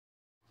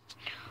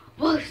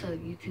What's up,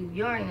 YouTube?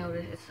 You already know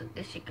this.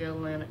 It's your girl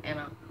Allaynah, and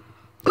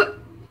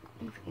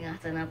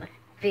that's another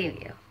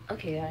video.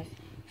 Okay, guys.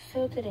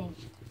 So today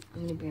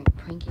I'm gonna be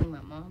pranking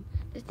my mom.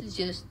 This is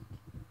just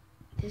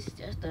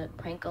a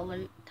prank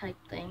alert type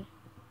thing.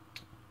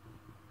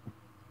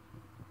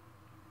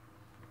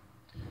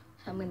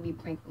 So I'm gonna be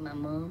pranking my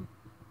mom.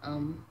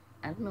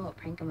 I don't know what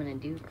prank I'm gonna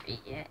do for it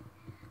yet.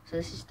 So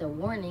this is the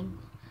warning.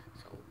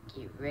 So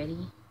get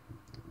ready.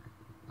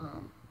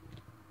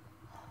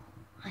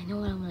 I know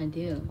what I'm gonna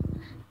do.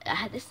 I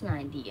had this an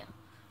idea.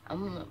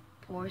 I'm gonna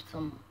pour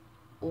some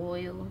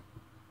oil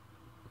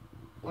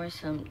or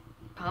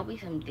probably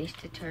some dish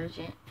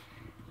detergent,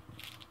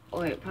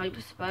 or I'm probably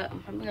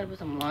gonna put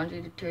some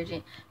laundry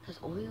detergent, because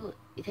oil,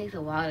 it takes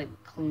a while to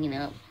clean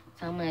up.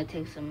 So I'm gonna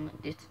take some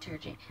dish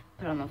detergent,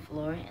 put it on the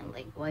floor, and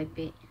like wipe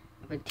it,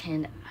 and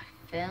pretend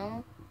I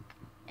fell,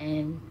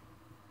 and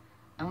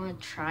I'm gonna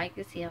try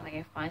to see if I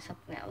can find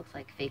something that looks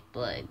like fake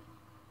blood.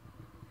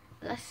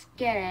 Let's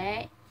get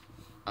it.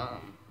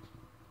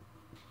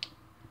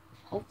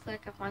 Hopefully I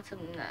can find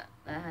something that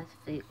has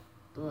fake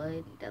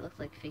blood, that looks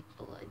like fake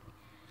blood.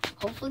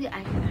 Hopefully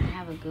I can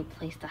have a good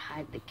place to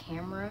hide the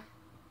camera,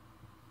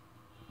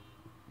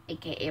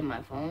 aka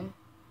my phone,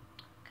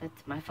 because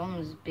my phone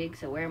is big,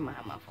 so where am I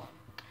on my phone?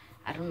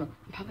 I don't know.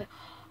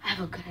 I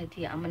have a good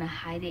idea. I'm gonna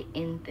hide it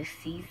in the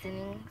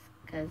seasonings,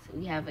 because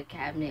we have a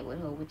cabinet with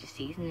a whole bunch of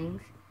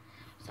seasonings.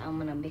 So I'm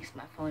gonna mix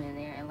my phone in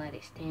there and let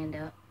it stand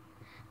up.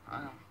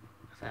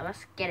 So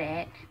let's get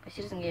it. But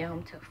she doesn't get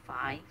home till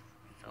 5,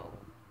 so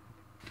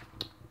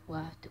we'll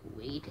have to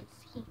wait and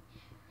see.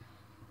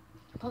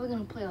 I'm probably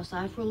gonna play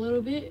outside for a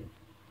little bit,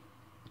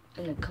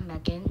 and then come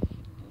back in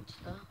and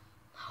stuff.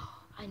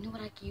 I know what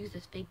I can use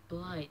as fake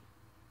blood.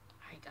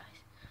 Alright,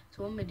 guys.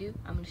 So what I'm gonna do,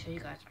 I'm gonna show you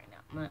guys right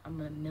now. I'm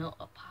gonna melt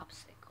a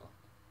popsicle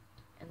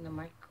in the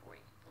microwave.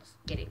 Let's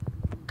get it.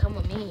 Come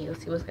with me.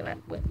 Let's see what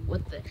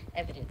the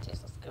evidence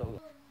is. Let's go.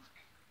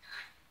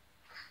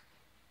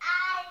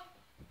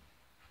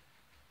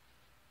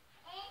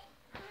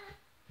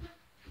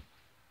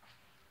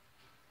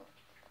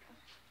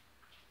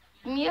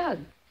 Give me a hug.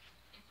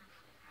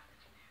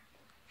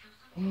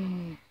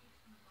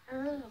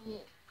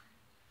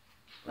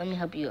 Let me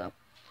help you up.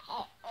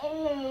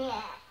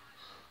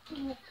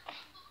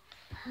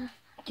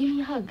 Give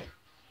me a hug.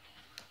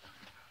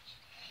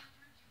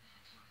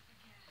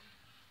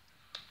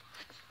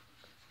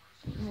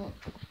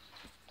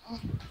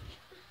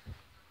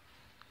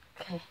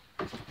 Okay,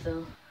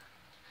 so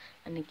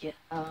I'm gonna get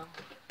a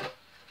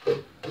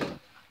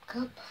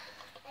cup.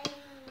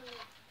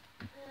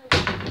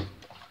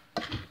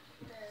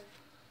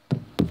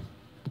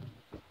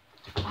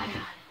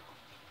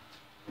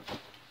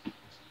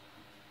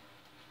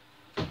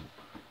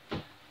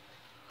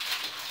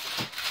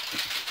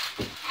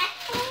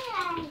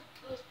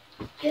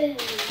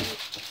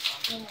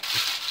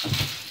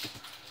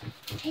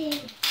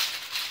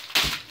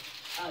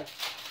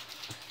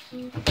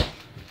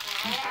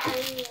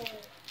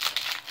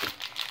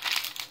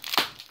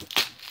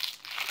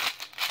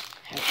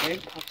 Have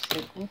red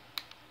popsicle.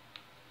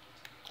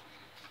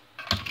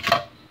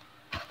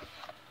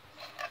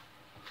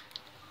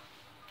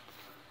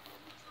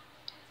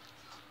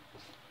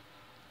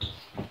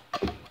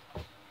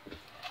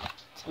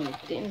 So I'm gonna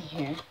put it in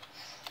here.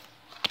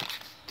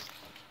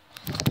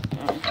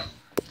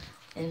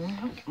 And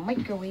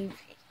microwave.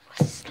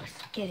 Let's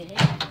get it in.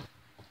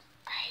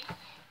 Alright.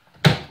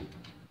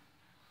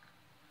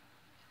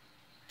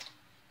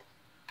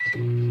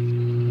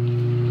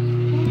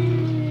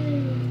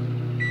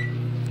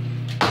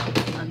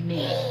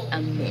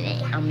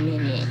 A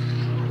minute.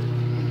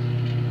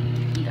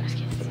 You guys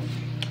can't see.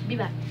 Be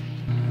back.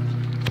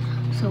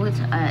 So it's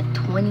at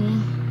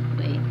 20.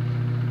 Wait.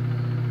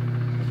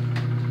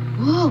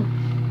 Whoa.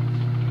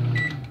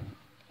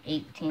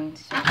 18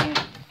 seconds.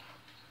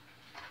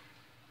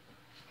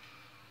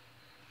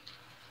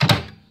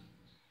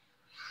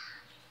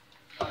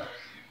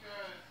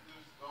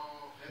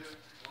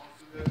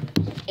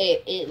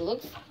 It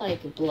looks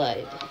like blood.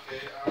 Okay,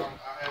 I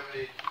have a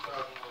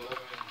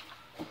 2011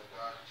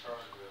 Dodge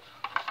Charger,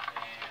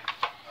 and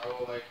I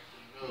would like to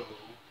know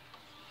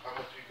how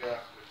much you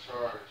guys would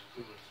charge to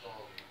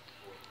install these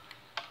for.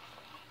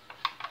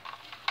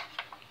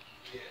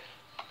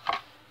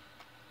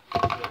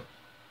 Yeah.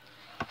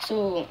 So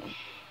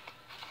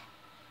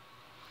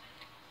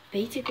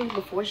basically,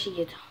 before she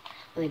gets,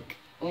 like,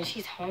 when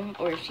she's home,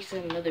 or if she's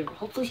in another,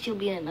 hopefully she'll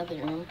be in another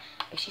room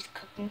if she's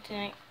cooking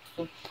tonight.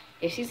 So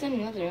if she's in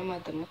another room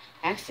at the moment,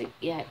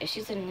 if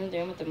she's in another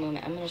room at the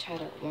moment, I'm gonna try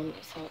to warm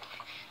this up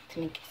to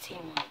make it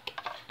seem like,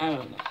 I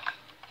don't know.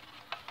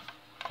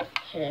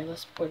 Here,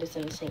 let's pour this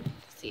in the sink to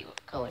see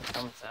what color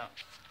comes out.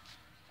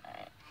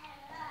 Alright.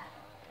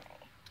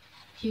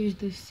 Here's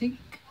the sink.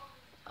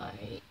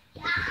 Alright.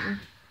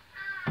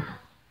 I'm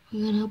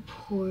gonna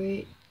pour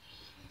it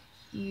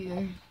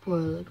here. Pour a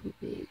little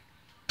bit.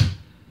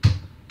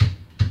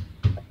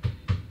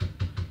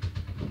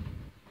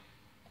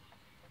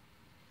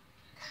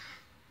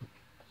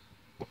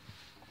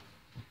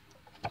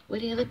 What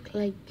do you look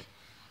like?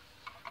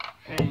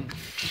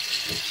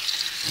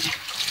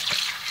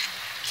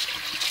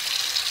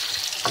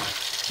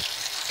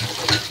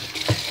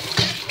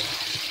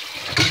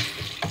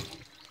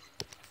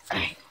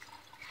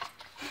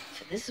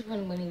 what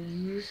I'm gonna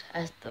use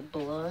as the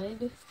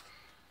blood.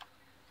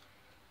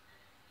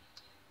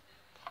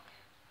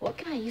 What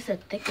can I use to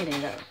thicken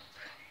it up?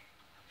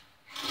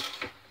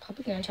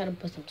 Probably gonna try to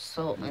put some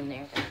salt in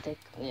there to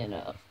thicken it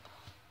up.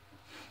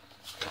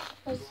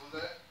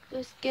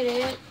 Let's get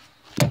it.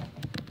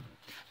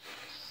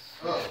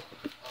 Oh, I'm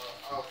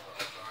sorry.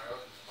 I was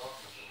just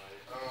talking to somebody.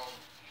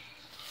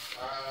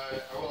 I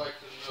would like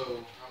to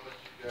know how much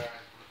you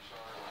guys would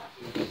charge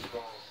to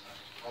install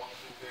all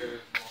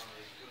computers on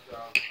a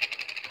 2000.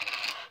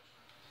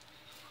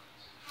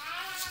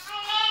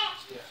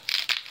 Yeah.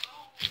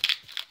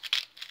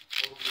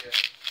 Oh yeah.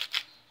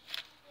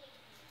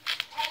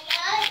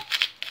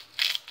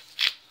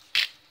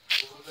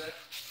 What was that?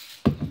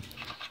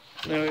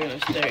 Now we're gonna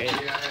start it.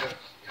 Yeah,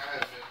 I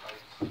have been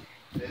like,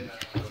 then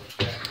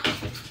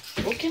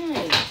What can I?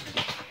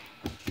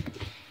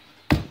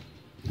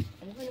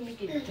 I'm gonna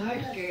make it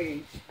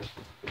darker.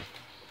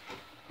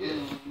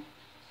 yeah.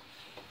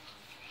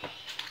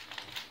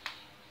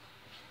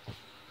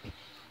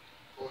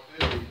 For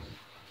theories.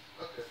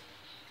 Okay.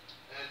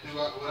 And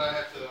would I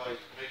have to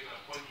like make an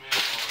appointment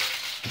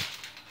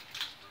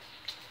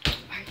or?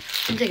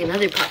 I'm take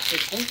another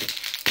popsicle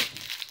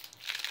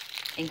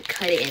and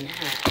cut it in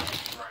half.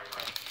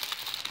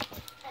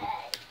 Right.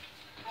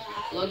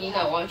 Logan, you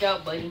gotta watch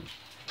out, buddy.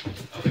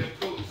 Okay,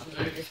 cool. I'm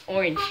gonna do this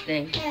orange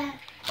thing.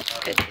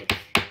 Cut this.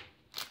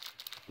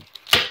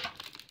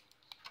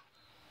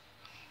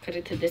 Cut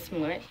it to this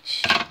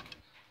much.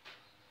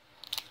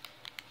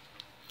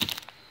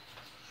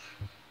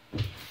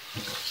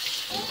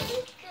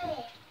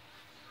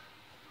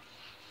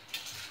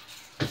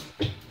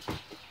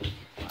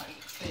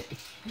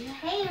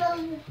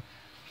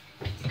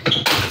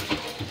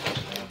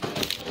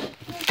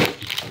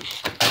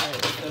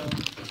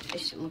 It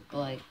should look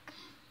like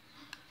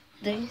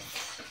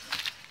this.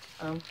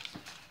 I don't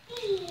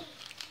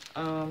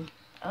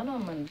know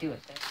what I'm gonna do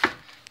with this.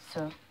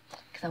 So,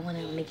 cause I want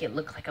to make it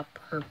look like a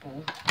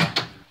purple,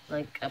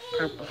 like a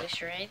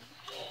purplish red.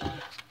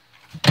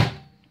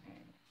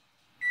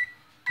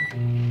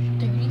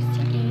 30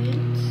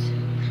 seconds.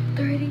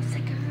 30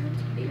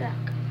 seconds. Be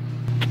back.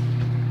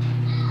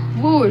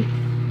 4,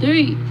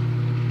 3,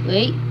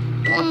 wait,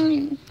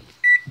 1.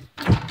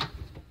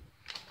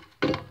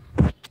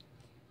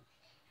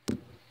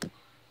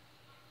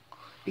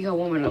 We got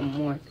one minute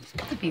more. It's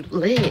gotta be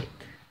lit.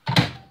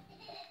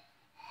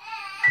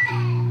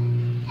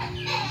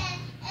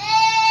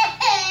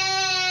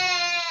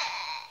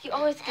 He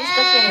always gets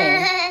stuck in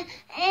there.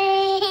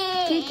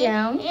 Get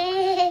down.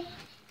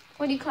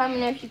 What are you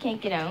climbing there if you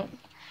can't get out?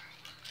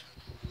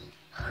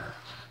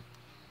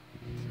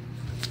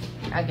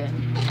 Okay.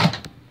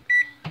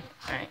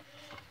 Alright.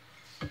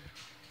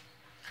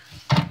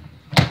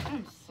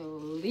 I'm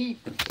asleep.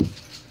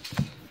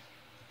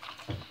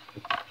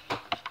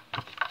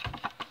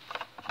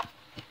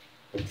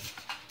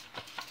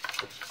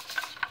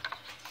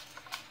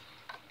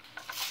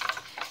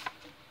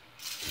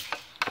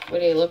 What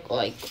do they look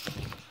like?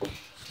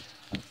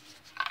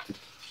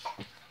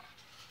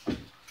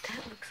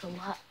 That looks a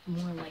lot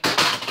more like,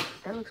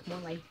 that looks more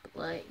like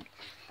blood.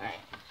 Alright,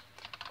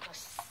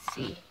 let's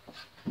see.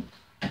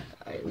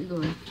 Alright, we're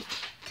going to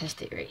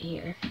test it right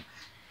here.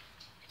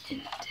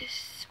 In this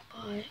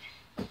spot.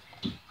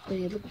 What do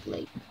they look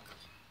like?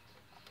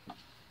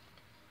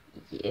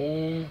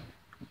 Yeah.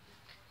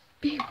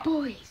 Big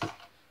boys.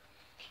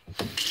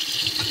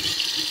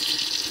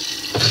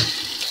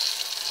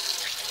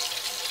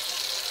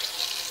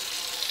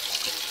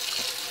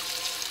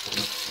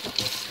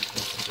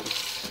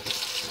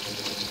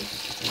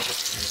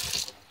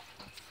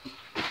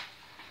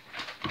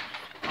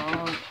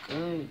 Oh,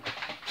 good.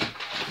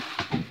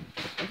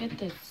 Look at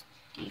this.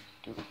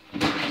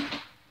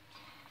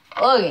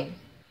 Okay.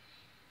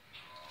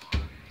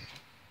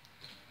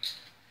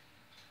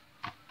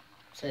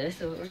 So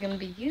this is what we're gonna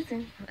be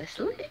using. It's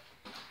lit.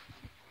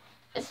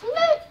 It's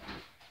lit.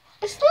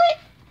 It's lit.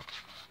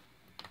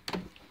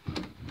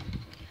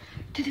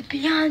 Did the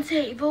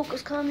Beyonce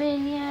vocals come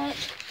in yet?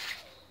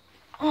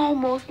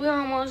 Almost. We're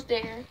almost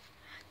there.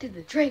 Did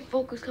the Drake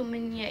vocals come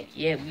in yet?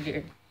 Yeah, we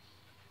did.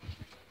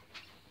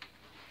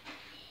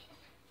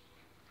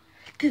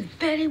 Did the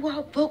Fetty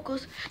Wap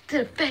vocals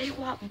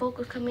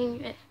come in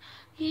yet?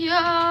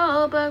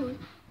 Yeah, baby.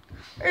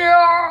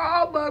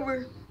 Yeah,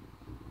 baby.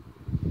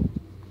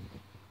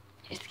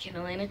 It's the kid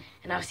Allaynah,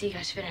 and I'll see you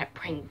guys for that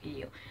prank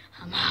video.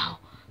 I'm out.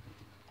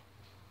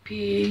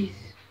 Peace.